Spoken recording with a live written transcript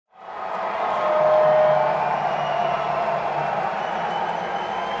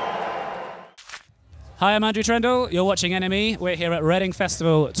Hi, I'm Andrew Trendle. You're watching NME. We're here at Reading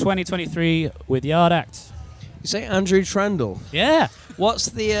Festival 2023 with Yard Act. You say Andrew Trendle? Yeah. What's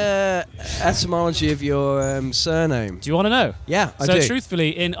the etymology of your surname? Do you want to know? Yeah, I so do.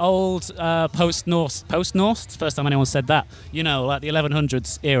 truthfully, in old post-Norse, it's the first time anyone said that, you know, like the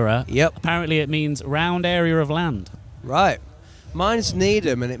 1100s era, Yep. apparently it means round area of land. Right. Mine's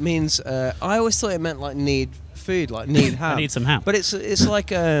Needham, and it means, I always thought it meant like need food, like need ham. I need some ham. But it's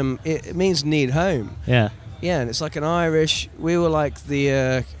like, it means need home. Yeah. Yeah, and it's like an Irish, we were like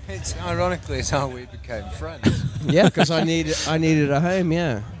the... Ironically, it's how we became friends. yeah, because I needed a home,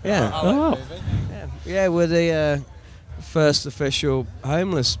 yeah. Yeah. Oh. Yeah, we're the first official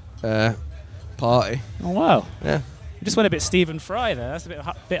homeless party. Oh, wow. Yeah. You just went a bit Stephen Fry there. That's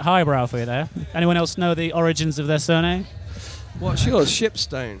a bit highbrow for you there. Anyone else know the origins of their surname? What's yours?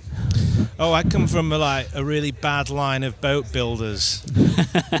 Shipstone. Oh, I come from a really bad line of boat builders.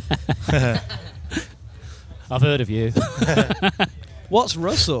 I've heard of you. What's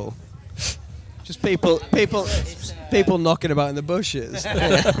Russell? Just people knocking about in the bushes. I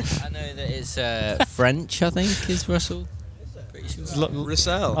know that it's French, I think, is Russell. Pretty sure.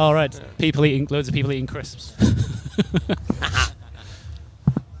 Russell. Oh, right. Yeah. Loads of people eating crisps.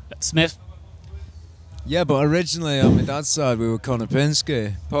 Smith? Yeah, but originally on my dad's side we were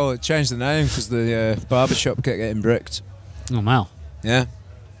Konopinski. Paul changed the name because the barbershop kept getting bricked. Oh, wow. Yeah,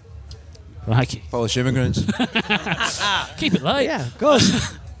 Crikey. Polish immigrants. Keep it light. Yeah, of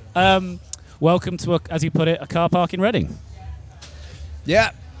course. Welcome to, as you put it, a car park in Reading.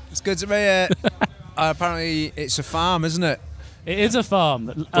 Yeah, it's good to be here. Apparently it's a farm, isn't it? It is a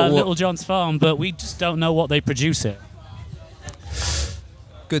farm, Little John's farm, but we just don't know what they produce here.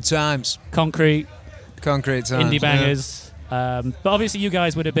 Good times. Concrete Concrete times. indie bangers. But obviously you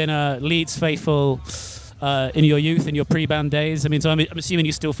guys would have been Leeds faithful in your youth, in your pre-band days. I mean, so I'm assuming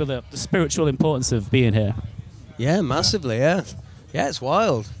you still feel the spiritual importance of being here. Yeah, massively, yeah. Yeah, it's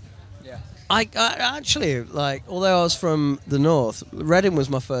wild. Yeah. I actually, like, although I was from the north, Reading was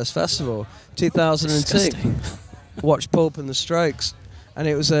my first festival, 2002. Disgusting. Watched Pulp and the Strokes. And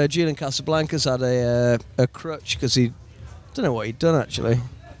it was Julian Casablancas had a crutch because he, don't know what he'd done actually.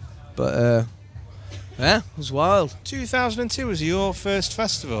 But, yeah, it was wild. 2002 was your first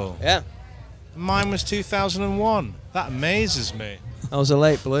festival. Yeah. Mine was 2001. That amazes me. I was a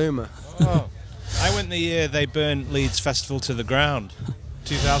late bloomer. Oh. I went the year they burnt Leeds Festival to the ground.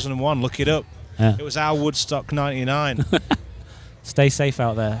 2001, look it up. Yeah. It was our Woodstock 99. Stay safe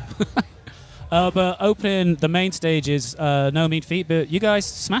out there. But opening the main stage is no mean feat, but you guys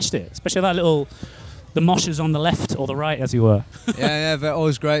smashed it, especially that the moshers on the left or the right, as you were. Yeah, they're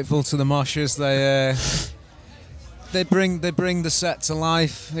always grateful to the moshers. They bring the set to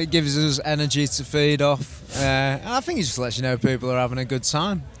life. It gives us energy to feed off. And I think it just lets you know people are having a good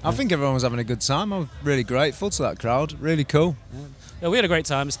time. I think everyone was having a good time. I'm really grateful to that crowd. Really cool. Yeah, we had a great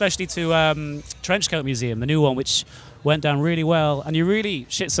time, especially to Trenchcoat Museum, the new one, which went down really well. And you really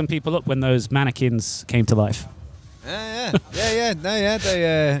shit some people up when those mannequins came to life.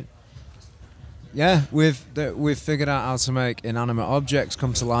 We've figured out how to make inanimate objects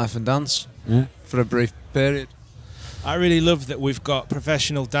come to life and dance for a brief period. I really love that we've got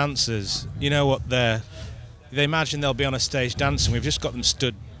professional dancers. You know what they imagine they'll be on a stage dancing. We've just got them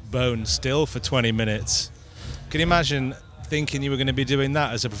stood bone still for 20 minutes. Can you imagine thinking you were going to be doing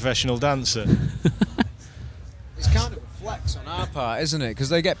that as a professional dancer? It's kind of a flex on our part, isn't it? Because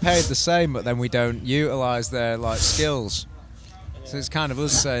they get paid the same, but then we don't utilise their skills. So it's kind of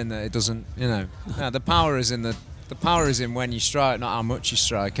us saying that it doesn't, the power is in when you strike, not how much you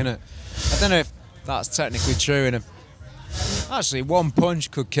strike, innit? I don't know if that's technically true. Actually, one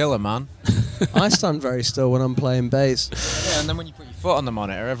punch could kill a man. I stand very still when I'm playing bass. Yeah, and then when you put your foot on the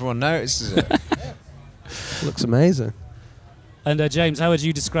monitor, everyone notices it. Looks amazing. And James, how would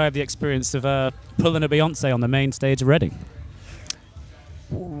you describe the experience of pulling a Beyonce on the main stage of Reading?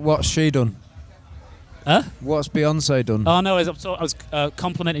 What's she done? Huh? What's Beyonce done? Oh no, I was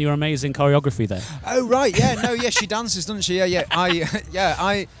complimenting your amazing choreography there. Oh right, yeah, she dances, doesn't she?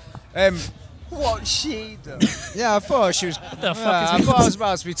 Yeah. What's she done? Yeah, I thought she was. The fuck is I thought I was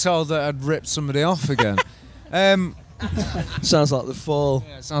about to be told that I'd ripped somebody off again. Sounds like The Fall.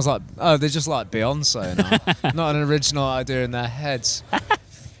 Yeah, it sounds like they're just like Beyonce now. Not an original idea in their heads.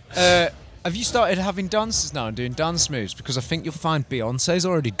 Have you started having dances now and doing dance moves? Because I think you'll find Beyonce's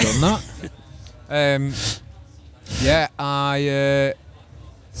already done that.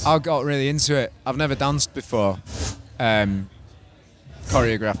 I got really into it. I've never danced before.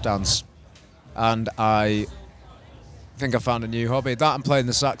 Choreographed dance. And I think I found a new hobby. That and playing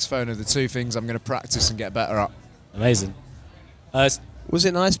the saxophone are the two things I'm going to practice and get better at. Amazing. Was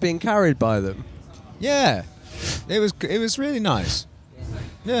it nice being carried by them? Yeah, it was really nice.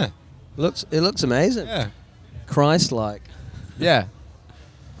 Yeah, It looks amazing. yeah, Christ-like. yeah.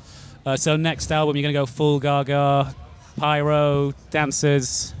 So next album, you're going to go full Gaga, pyro,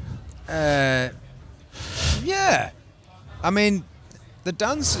 dancers. Yeah. I mean, the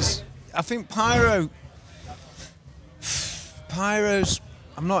dancers. I think pyro's.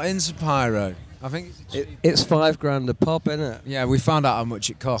 I'm not into pyro. I think It's $5,000 a pop, isn't it? yeah, we found out how much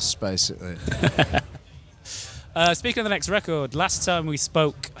it costs basically. Speaking of the next record, last time we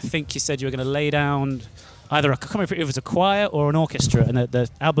spoke, I think you said you were going to lay down either I can't remember if it was a choir or an orchestra, and the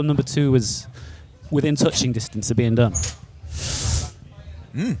album number 2 was within touching distance of being done.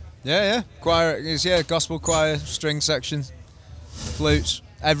 Yeah. Choir is gospel choir, string sections, flutes,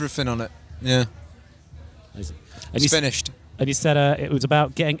 everything on it. Yeah. Amazing. It's finished. And you said it was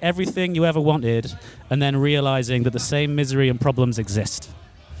about getting everything you ever wanted and then realising that the same misery and problems exist.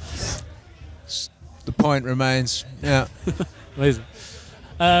 The point remains. Yeah. Amazing.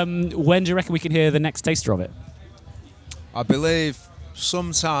 When do you reckon we can hear the next taster of it? I believe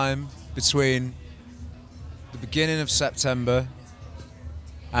sometime between the beginning of September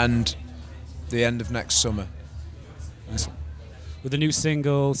and the end of next summer. With the new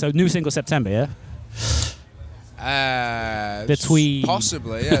single, so new single September, yeah? Between.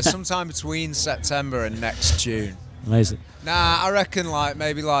 Possibly, yeah. Sometime between September and next June. Amazing. Nah, I reckon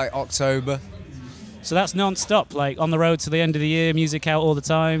maybe October. So that's non-stop, like on the road to the end of the year, music out all the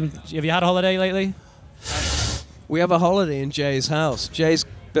time. Have you had a holiday lately? We have a holiday in Jay's house. Jay's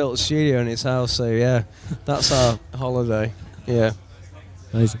built a studio in his house, so yeah, that's our holiday. Yeah.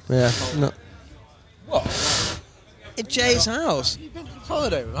 Amazing. Yeah. No. What? In Jay's house. You've been on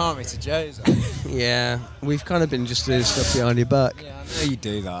holiday with me to Jay's. Yeah, we've kind of been just doing stuff behind your back. Yeah, I know you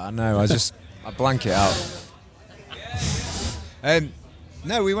do that. I know. I blank it out.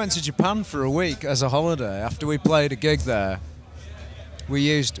 No, we went to Japan for a week as a holiday after we played a gig there. We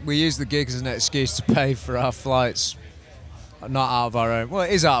used the gig as an excuse to pay for our flights, not out of our own. Well, it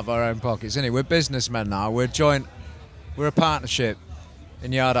is out of our own pockets, isn't it? We're businessmen now. We're a partnership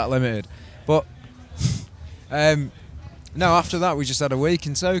in Yard Act Limited. But no, after that we just had a week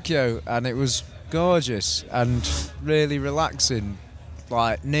in Tokyo and it was gorgeous and really relaxing.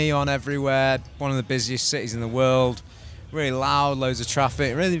 Like neon everywhere, one of the busiest cities in the world. Really loud, loads of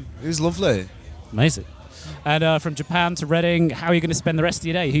traffic. Really, it was lovely. Amazing. And from Japan to Reading, how are you going to spend the rest of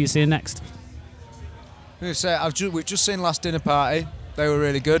your day? Who are you seeing next? We've just seen Last Dinner Party. They were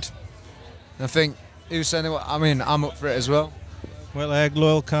really good. I think I'm up for it as well. Well, Egg,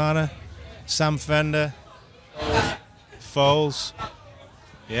 Loyal Kana, Sam Fender, Foles.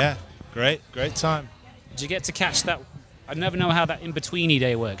 Yeah, great time. Did you get to catch that? I never know how that in-betweeny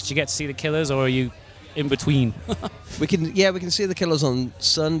day works. Did you get to see the Killers, or are you in between? We can see the Killers on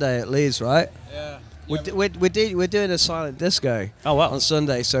Sunday at Leeds, right? Yeah. We're doing a silent disco. Oh wow. On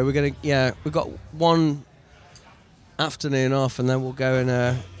Sunday, so we've got one afternoon off, and then we'll go and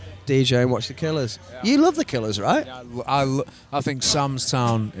DJ and watch the Killers. Yeah. You love the Killers, right? Yeah, I think Sam's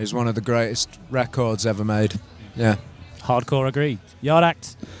Town is one of the greatest records ever made. Yeah. Hardcore agree. Yard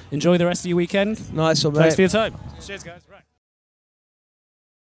Act. Enjoy the rest of your weekend. Nice one, mate. Thanks for your time. Cheers, guys. Right.